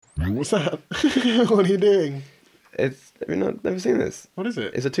What's that? What are you doing? Have you never seen this? What is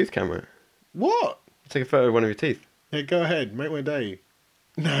it? It's a tooth camera. What? Take a photo of one of your teeth. Yeah, go ahead. Make my day.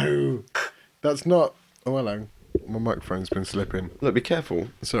 No. That's not... Oh, hello. My microphone's been slipping. Look, be careful.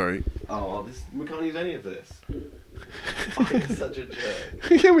 Sorry. Oh, we can't use any of this. It's such a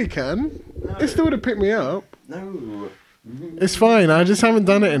joke. Yeah, we can. No. It still would have picked me up. No. It's fine. I just haven't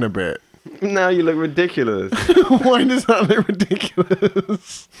done it in a bit. Now you look ridiculous. Why does that look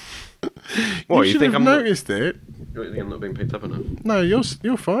ridiculous? What, you you should think have I'm not- noticed it. You think I'm not being picked up enough? No,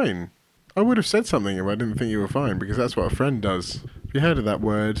 you're fine. I would have said something if I didn't think you were fine, because that's what a friend does. Have you heard of that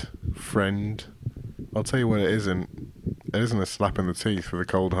word, friend? I'll tell you what it isn't. It isn't a slap in the teeth with a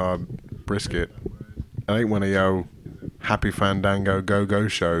cold hard brisket. It ain't one of your Happy Fandango Go-Go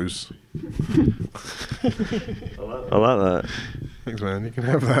shows. I like that. Thanks, man. You can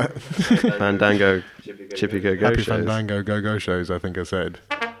have that. Fandango, Chippy Go-Go Happy shows. Fandango Go-Go shows, I think I said.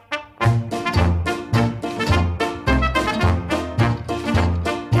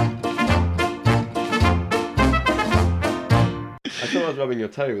 I thought I was rubbing your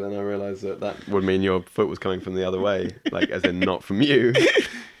toe, then I realised that would mean your foot was coming from the other way, like as in not from you.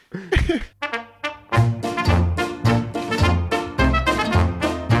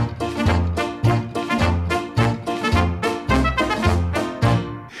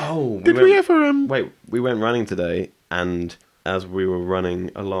 Oh, Did we ever... Wait, we went running today, and as we were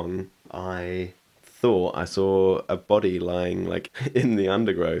running along, I thought I saw a body lying like in the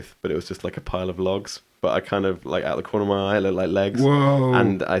undergrowth, but it was just like a pile of logs. But I kind of like out the corner of my eye, it looked like legs. Whoa.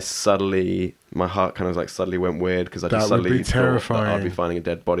 And my heart kind of like suddenly went weird because I just That would suddenly be thought that terrifying. I'd be finding a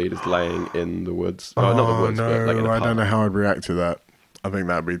dead body just laying in the woods. Oh, Not the woods, no, but like in a I park. don't know how I'd react to that. I think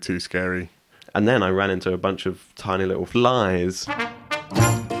that'd be too scary. And then I ran into a bunch of tiny little flies.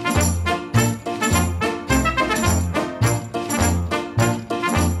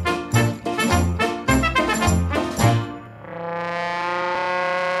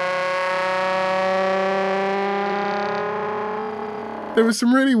 There was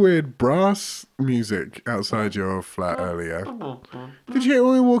some really weird brass music outside your flat earlier. Did you hear it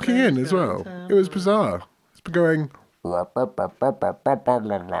when we were walking in as well? It was bizarre. It's going... I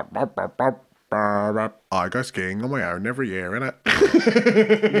go skiing on my own every year, innit?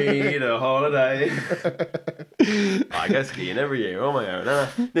 Need a holiday. I go skiing every year on my own.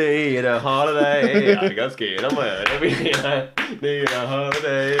 Need a holiday. I go skiing on my own every year. Need a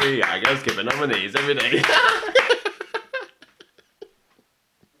holiday. I go skipping on my knees every day.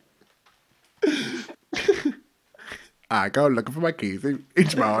 I go looking for my keys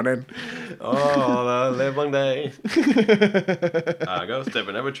each morning. Oh, the live long day. I go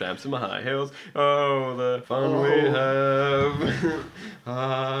stepping over tramps in my high heels. Oh, the fun we have.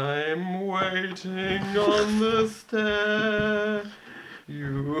 I'm waiting on the stair.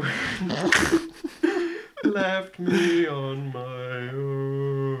 You left me on my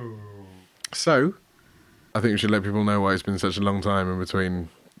own. So, I think we should let people know why it's been such a long time in between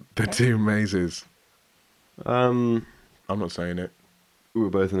the two mazes. I'm not saying it. We were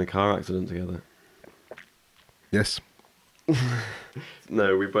both in a car accident together. Yes.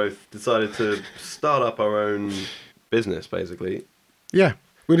 No, we both decided to start up our own business, basically. Yeah.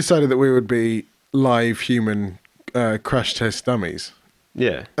 We decided that we would be live human crash test dummies.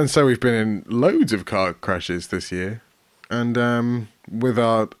 Yeah. And so we've been in loads of car crashes this year. And with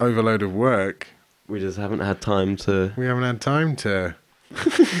our overload of work... We just haven't had time to... We haven't had time to...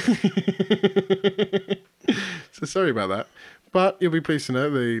 So sorry about that. But you'll be pleased to know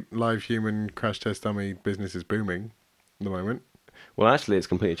the live human crash test dummy business is booming at the moment. Well, actually, it's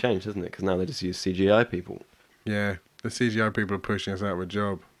completely changed, isn't it? Because now they just use CGI people. Yeah, the CGI people are pushing us out of a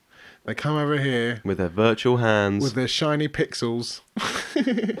job. They come over here... With their virtual hands. With their shiny pixels.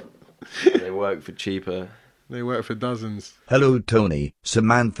 They work for cheaper. They work for dozens. Hello Tony,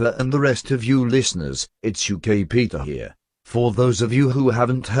 Samantha and the rest of you listeners, it's UK Peter here. For those of you who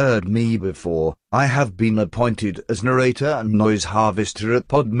haven't heard me before, I have been appointed as narrator and noise harvester at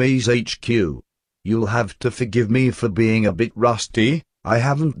Podmaze HQ. You'll have to forgive me for being a bit rusty. I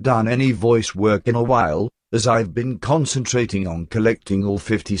haven't done any voice work in a while, as I've been concentrating on collecting all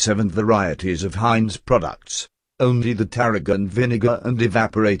 57 varieties of Heinz products. Only the tarragon vinegar and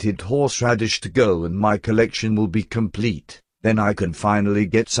evaporated horseradish to go and my collection will be complete. Then I can finally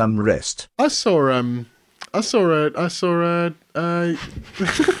get some rest. I saw a I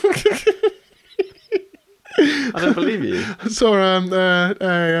don't believe you. I saw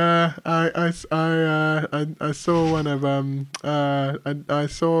I saw one of I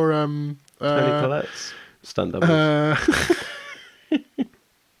saw Tony Collette's stunt doubles.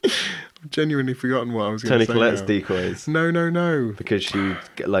 I'm genuinely forgotten what I was going Tony to say. Collette's now. decoys. No. Because she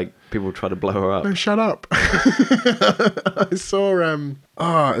get, like, people try to blow her up. No, shut up. I saw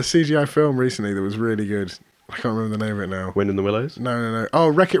a CGI film recently that was really good. I can't remember the name of it now. Wind in the Willows? No. Oh,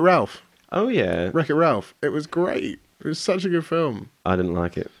 Wreck-It Ralph. Oh, yeah. Wreck-It Ralph. It was great. It was such a good film. I didn't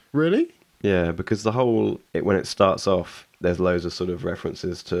like it. Really? Yeah, because when it starts off, there's loads of sort of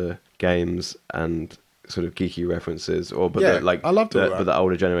references to games and sort of geeky references. I loved all that. But the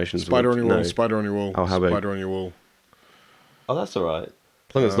older generations Spider on your wall, no. spider on your wall. Oh, how big? Spider on your wall. Oh, that's all right.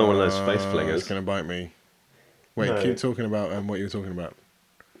 As long as it's not one of those face flingers. It's going to bite me. Wait, No. keep talking about what you were talking about.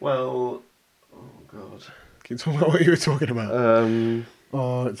 Well, oh, God. Keep talking about what you were talking about.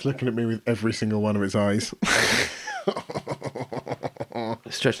 It's looking at me with every single one of its eyes.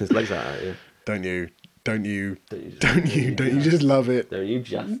 Stretching his legs out at you. Don't you just love it? Don't you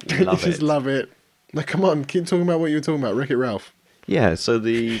just Don't you love just it? love it? No, come on, keep talking about what you were talking about. Wreck-It Ralph. Yeah, so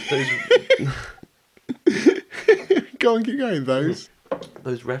those Go on, keep going. Those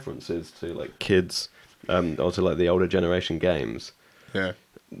references to like kids, also like the older generation games, yeah.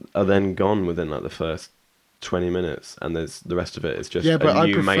 are then gone within like the first 20 minutes, and the rest of it is just But a I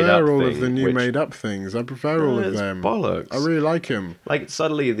new made prefer up all thing, of the new which- made up things. I prefer all of it's them. bollocks. I really like him. Like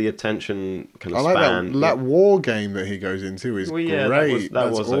suddenly the attention kind I of like span. that war game that he goes into is Well, yeah, great. that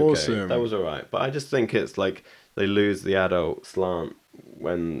That's was awesome. okay. That was alright. But I just think it's like they lose the adult slant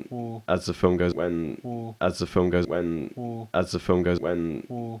as the film goes on,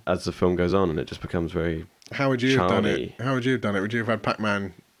 and it just becomes very How would you have done charmy. it? How would you have done it? Would you have had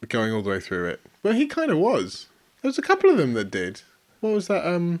Pac-Man going all the way through it? Well, he kind of was. There was a couple of them that did. What was that?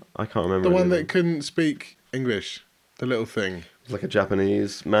 I can't remember. The any one of that them. couldn't speak English. The little thing. It was like a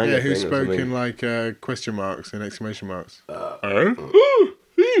Japanese manga Yeah, who thing or spoke something. in like question marks and exclamation marks. Like No,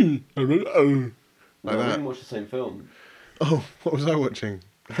 we that. didn't watch the same film. Oh, what was I watching?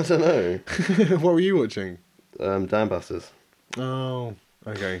 I don't know. What were you watching? Dam Busters. Oh,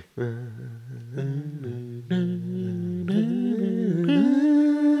 okay.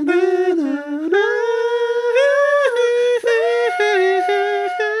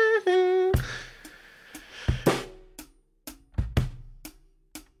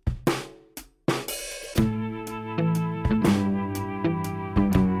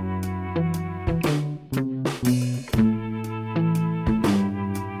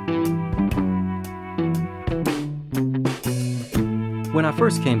 When I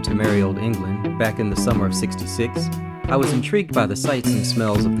first came to merry old England, back in the summer of '66, I was intrigued by the sights and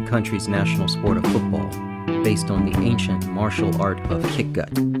smells of the country's national sport of football, based on the ancient martial art of kickgut.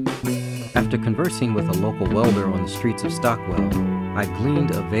 After conversing with a local welder on the streets of Stockwell, I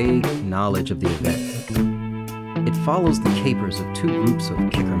gleaned a vague knowledge of the event. It follows the capers of two groups of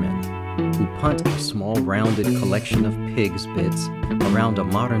kickermen, who punt a small rounded collection of pigs' bits around a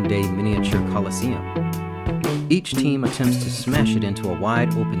modern-day miniature coliseum. Each team attempts to smash it into a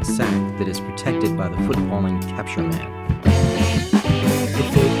wide open sack that is protected by the footballing capture man. The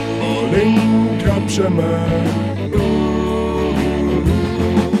footballing capture man.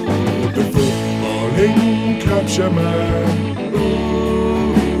 The footballing capture man.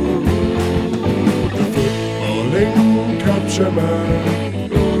 The footballing capture man.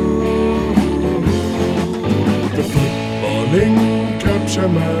 The footballing capture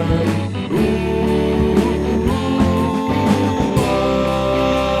man.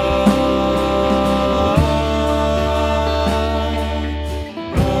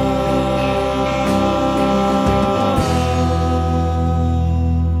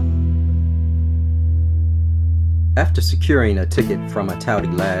 After securing a ticket from a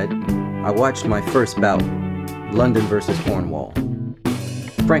touty lad, I watched my first bout, London versus Cornwall.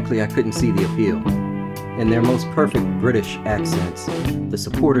 Frankly, I couldn't see the appeal. In their most perfect British accents, the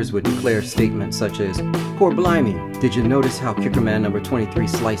supporters would declare statements such as, "Poor blimey, did you notice how kickerman number 23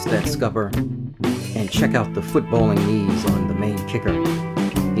 sliced that scupper? And check out the footballing knees on the main kicker.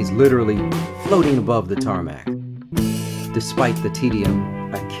 He's literally floating above the tarmac." Despite the tedium,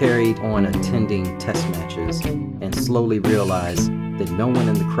 I carried on attending test matches and slowly realized that no one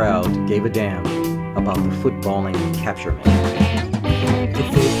in the crowd gave a damn about the footballing capture man. The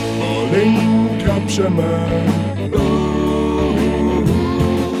footballing capture man.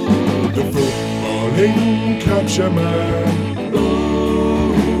 The footballing capture man.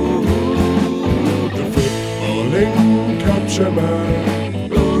 The footballing capture man.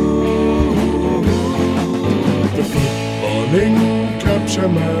 The footballing capture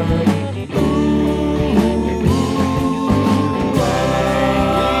man.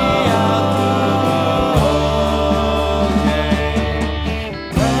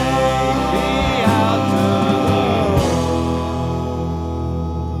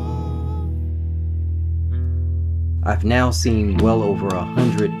 I've now seen well over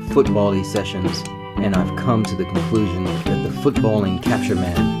 100 football-y sessions, and I've come to the conclusion that the footballing capture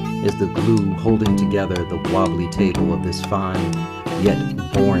man is the glue holding together the wobbly table of this fine, yet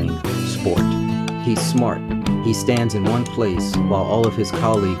boring sport. He's smart. He stands in one place while all of his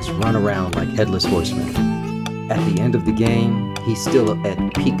colleagues run around like headless horsemen. At the end of the game, he's still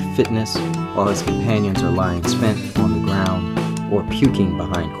at peak fitness while his companions are lying spent on the ground or puking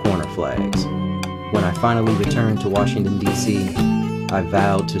behind corner flags. When I finally returned to Washington, D.C., I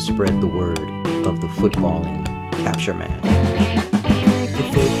vowed to spread the word of the footballing capture man. The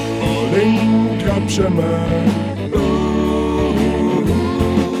footballing capture man. Ooh,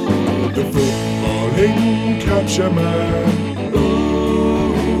 the footballing capture man.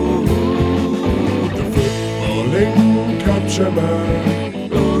 Ooh, the footballing capture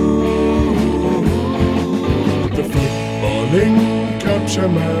man. Ooh, the footballing capture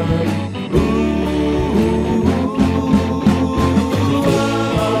man.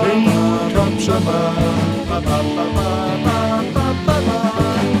 Capture man,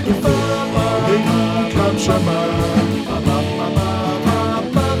 the footballing capture man, the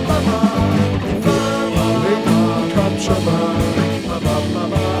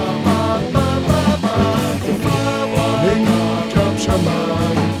footballing capture man,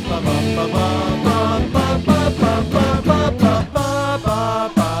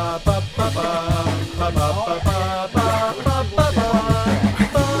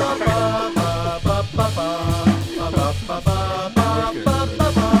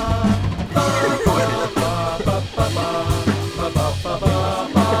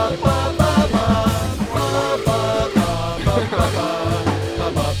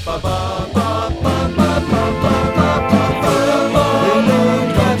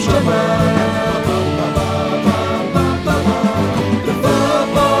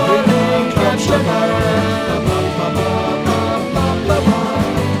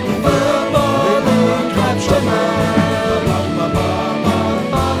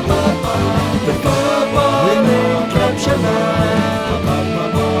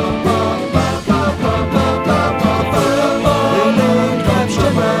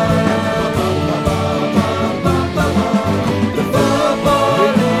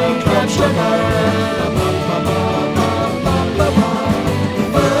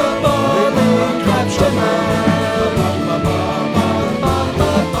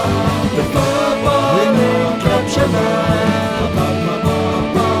 the footballing capture man.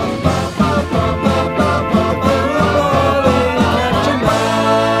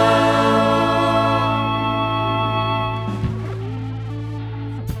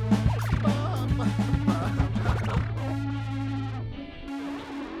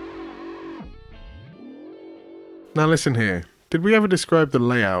 Now listen here. Did we ever describe the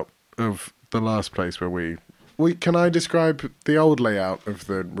layout of the last place where we can I describe the old layout of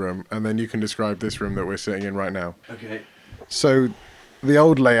the room and then you can describe this room that we're sitting in right now? Okay. So the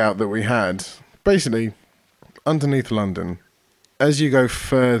old layout that we had, basically underneath London, as you go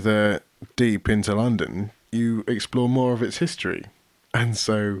further deep into London, you explore more of its history. And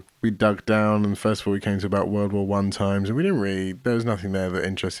so we dug down, and first of all we came to about World War I times, and there was nothing there that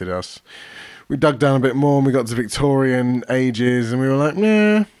interested us. We dug down a bit more and we got to Victorian ages and we were like,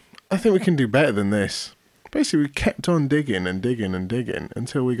 nah, I think we can do better than this. Basically, we kept on digging and digging and digging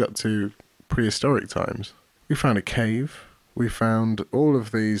until we got to prehistoric times. We found a cave. We found all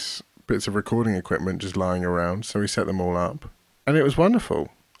of these bits of recording equipment just lying around, so we set them all up. And it was wonderful.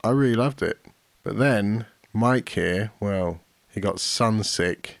 I really loved it. But then, Mike here, well, he got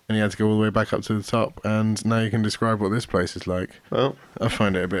sunsick and he had to go all the way back up to the top, and now you can describe what this place is like. Well, I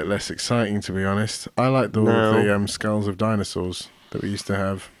find it a bit less exciting, to be honest. I liked all of the skulls of dinosaurs that we used to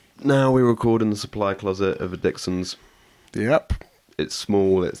have. now we record in the supply closet of a Dixon's. Yep. It's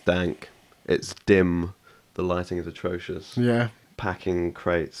small, it's dank, it's dim, the lighting is atrocious. Yeah. Packing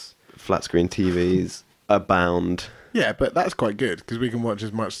crates, flat screen TVs abound. Yeah, but that's quite good because we can watch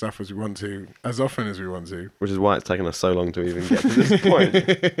as much stuff as we want to, as often as we want to. Which is why it's taken us so long to even get to this point.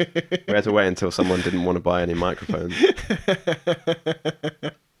 We had to wait until someone didn't want to buy any microphones.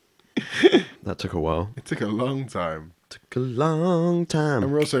 That took a while. It took a long time. Took a long time.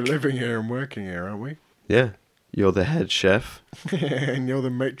 And we're also living here and working here, aren't we? Yeah. You're the head chef. And you're the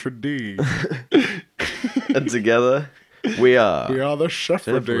maitre d'. And together, we are... We are the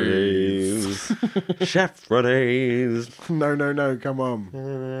chef-a-days. Chef-a-days. No, come on.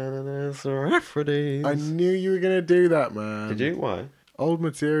 Chef-a-days. I knew you were going to do that, man. Did you? Why? Old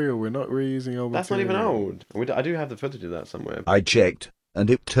material. We're not reusing old That's material. not even old. I do have the footage of that somewhere. I checked, and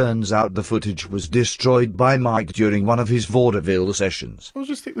it turns out the footage was destroyed by Mike during one of his vaudeville sessions. I'll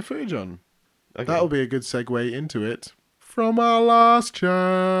just stick the footage on. Okay. That'll be a good segue into it from our last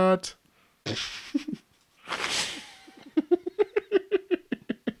chat.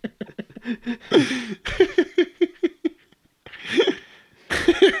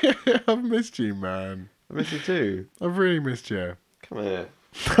 I've missed you, man. I miss you too. I've really missed you. Come here.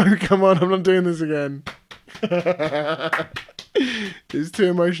 Oh, come on, I'm not doing this again. It's too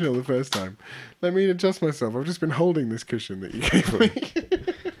emotional the first time. Let me adjust myself. I've just been holding this cushion that you gave me.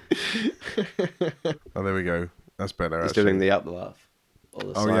 Oh, there we go. That's better. He's actually. doing the up laugh. Or the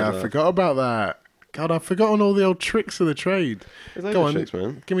Oh side yeah, I laugh. forgot about that. God, I've forgotten all the old tricks of the trade. There's loads Go of on, tricks,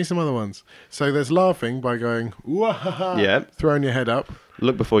 man. give me some other ones. So there's laughing by going, "Wah-ha-ha," Yeah. throwing your head up.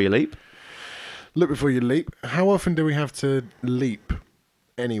 Look before you leap. Look before you leap. How often do we have to leap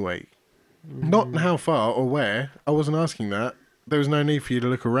anyway? Not how far or where. I wasn't asking that. There was no need for you to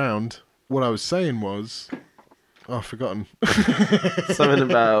look around. What I was saying was... Oh, I've forgotten. Something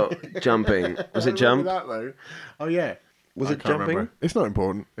about jumping. Was it jump? That, though. Oh, yeah. Was I it can't jumping? remember. It's not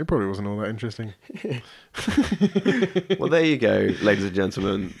important. It probably wasn't all that interesting. Well, there you go, ladies and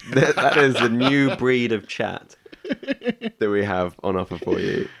gentlemen. That is the new breed of chat that we have on offer for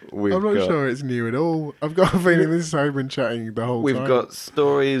you. I'm not sure it's new at all. I've got a feeling this is how I've been chatting the whole We've time. got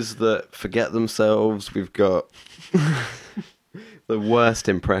stories that forget themselves. We've got the worst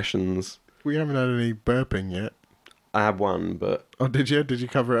impressions. We haven't had any burping yet. I had one, but Oh, did you? Did you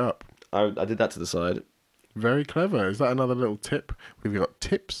cover it up? I did that to the side. Very clever. Is that another little tip? We've got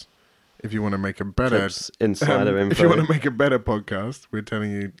tips. If you want to make a better Tips, insider if info. you want to make a better podcast, we're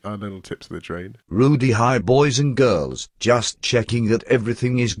telling you our little tips of the trade. Rudy, hi boys and girls, just checking that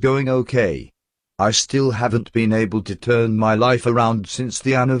everything is going okay. I still haven't been able to turn my life around since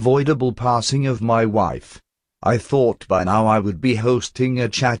the unavoidable passing of my wife. I thought by now I would be hosting a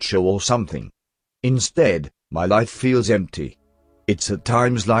chat show or something. Instead, my life feels empty. It's at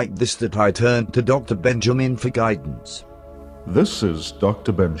times like this that I turn to Dr. Benjamin for guidance. This is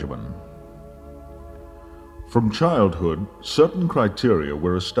Dr. Benjamin. From childhood, certain criteria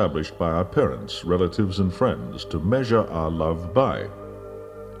were established by our parents, relatives, and friends to measure our love by.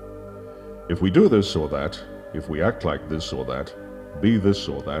 If we do this or that, if we act like this or that, be this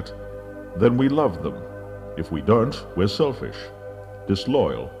or that, then we love them. If we don't, we're selfish,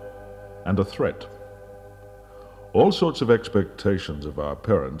 disloyal, and a threat. All sorts of expectations of our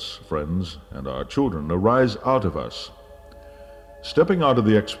parents, friends, and our children arise out of us. Stepping out of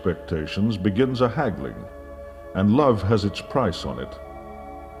the expectations begins a haggling, and love has its price on it.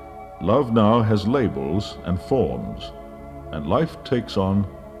 Love now has labels and forms, and life takes on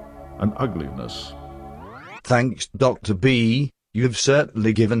an ugliness. Thanks, Dr. B. You've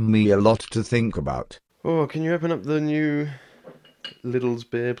certainly given me a lot to think about. Oh, can you open up the new Lidl's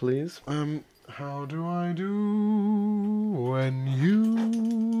beer, please? How do I do when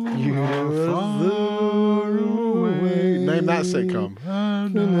you are are far away? Name that sitcom.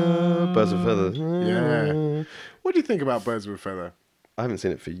 Birds of Feather. Yeah. What do you think about Birds with a Feather? I haven't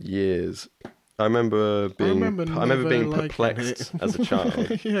seen it for years. I remember being never being liking perplexed it. as a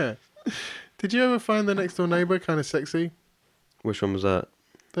child. Yeah. Did you ever find the next door neighbour kind of sexy? Which one was that?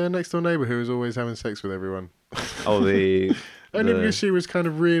 The next door neighbour who was always having sex with everyone. Oh, the Only the because she was kind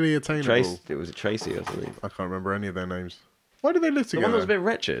of really attainable. It was Tracy or something. I can't remember any of their names. Why did they live The together? one that was a bit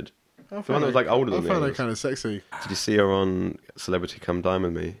wretched. I one found that was, her- like, older than I found the her others. kind of sexy. Did you see her on Celebrity Come Dine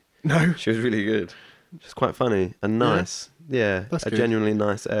with Me? No. She was really good. She's quite funny and nice. Yeah, That's a good. genuinely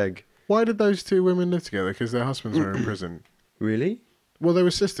nice egg. Why did those two women live together? Because their husbands were in prison. Really? Well, they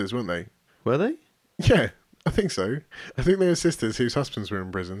were sisters, weren't they? Were they? Yeah, I think so. I think they were sisters whose husbands were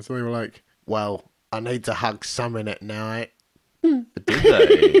in prison. So they were like, well, I need to hug someone at night. Did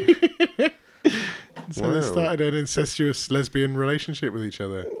they? So they Wow. started an incestuous lesbian relationship with each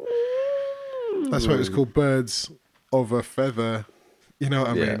other. That's why it was called Birds of a Feather. You know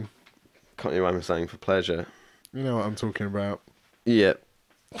what I Yeah. mean? Can't you I'm saying for pleasure? You know what I'm talking about. Yep.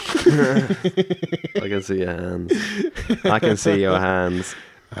 I can see your hands. I can see your hands.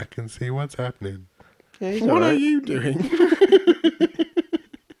 I can see what's happening. Yeah, he's What are alright. you doing?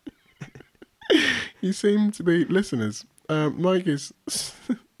 You seem to be listeners. Mike is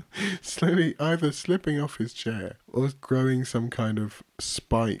slowly either slipping off his chair or growing some kind of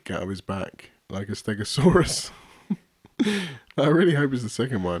spike out of his back, like a stegosaurus. I really hope it's the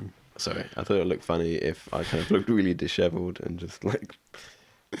second one. Sorry, I thought it would look funny if I kind of looked really dishevelled and just like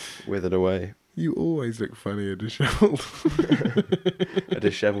withered away. You always look funny, a dishevelled. A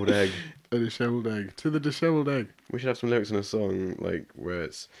dishevelled egg. A dishevelled egg. To the dishevelled egg. We should have some lyrics in a song like where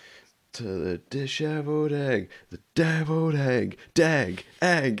it's to the dishevelled egg, the deviled egg, dag,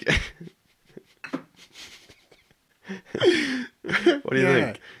 egg. What do you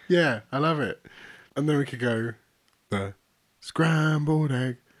think? Yeah, I love it. And then we could go the scrambled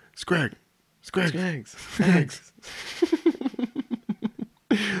egg, Screg, Eggs.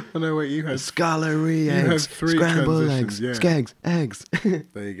 Oh no, wait, you had Scullery had eggs. three Scrambled transitions, eggs. yeah. Skegs. Eggs.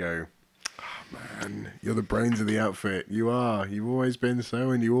 There you go. Oh, man, you're the brains of the outfit. You are. You've always been so,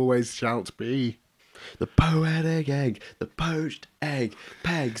 and you always shalt be. The poetic egg. The poached egg.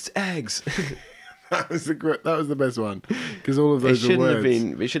 Pegs. Eggs. That was the best one, because all of It those are shouldn't have words.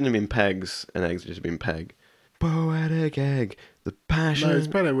 been. It shouldn't have been pegs and eggs. It should have been peg. Poetic egg. The passion. No, it's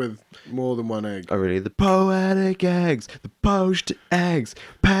better with more than one egg. Oh really? The poetic eggs. The poached eggs.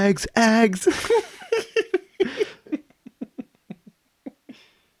 Pegs. Eggs.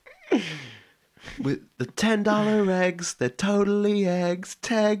 With the $10 eggs, they're totally eggs.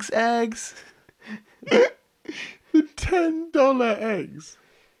 Tags. Eggs. The $10 eggs.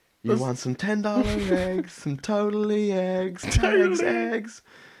 You want some $10 eggs, some totally eggs, tags, eggs.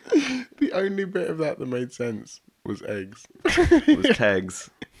 The only bit of that made sense was eggs. It was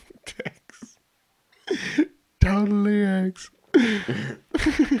tags. Eggs. Totally eggs.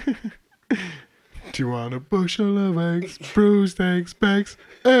 Do you want a bushel of eggs? Bruised eggs, bags,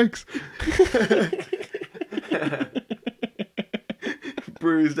 eggs.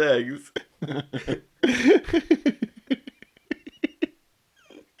 Bruised eggs.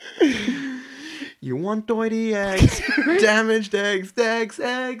 You want doity eggs, damaged eggs, dags,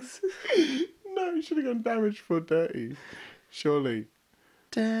 eggs. No, you should have gone damaged for dirty. Surely.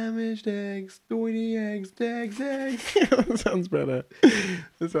 Damaged eggs, doity eggs, dags, eggs. That sounds better.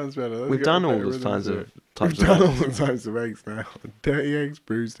 That sounds better. Let's We've get done a all better those rhythm kinds to of it. types We've of done all eggs. the types of eggs now. Dirty eggs,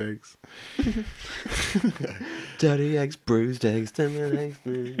 bruised eggs. Dirty eggs, bruised eggs, damaged eggs,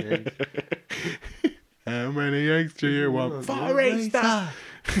 bruised eggs. How many eggs do you want for Easter?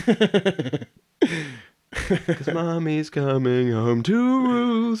 Cause mommy's coming home to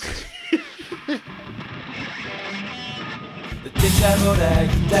roost. The deviled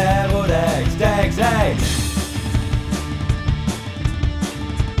eggs, dags, eggs.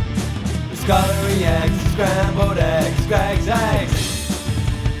 The scullery eggs, scrambled eggs, scrags, eggs.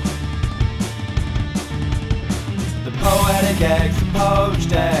 The poetic eggs, the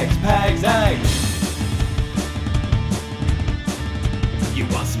poached eggs, pegs, eggs. You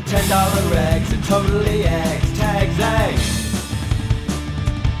want some $10 eggs and totally eggs, tags, eggs.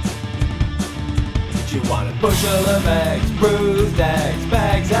 You want a bushel of eggs, bruised eggs,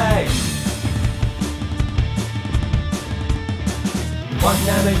 bags, eggs. One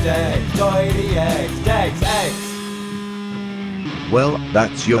damaged egg, doity eggs, dags, eggs. Well,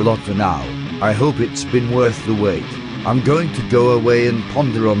 that's your lot for now. I hope it's been worth the wait. I'm going to go away and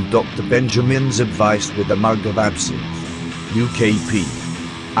ponder on Dr. Benjamin's advice with a mug of absinthe. UKP.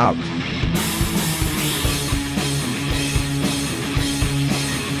 Out.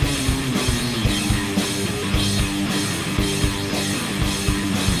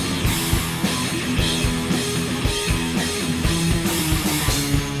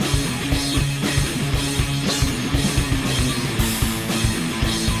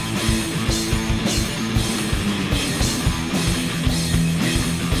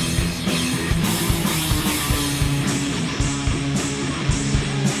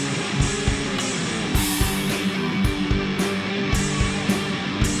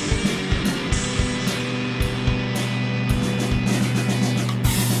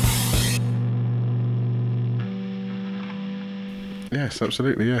 Yes,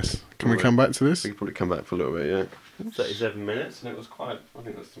 absolutely, yes. Can we come back to this? We could probably come back for a little bit, yeah. 37 minutes, and it was quite. I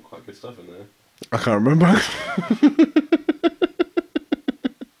think there's some quite good stuff in there. I can't remember.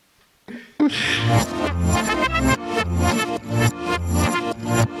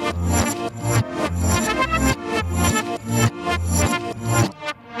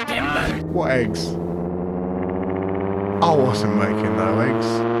 What eggs? I wasn't making no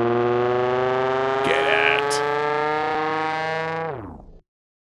eggs.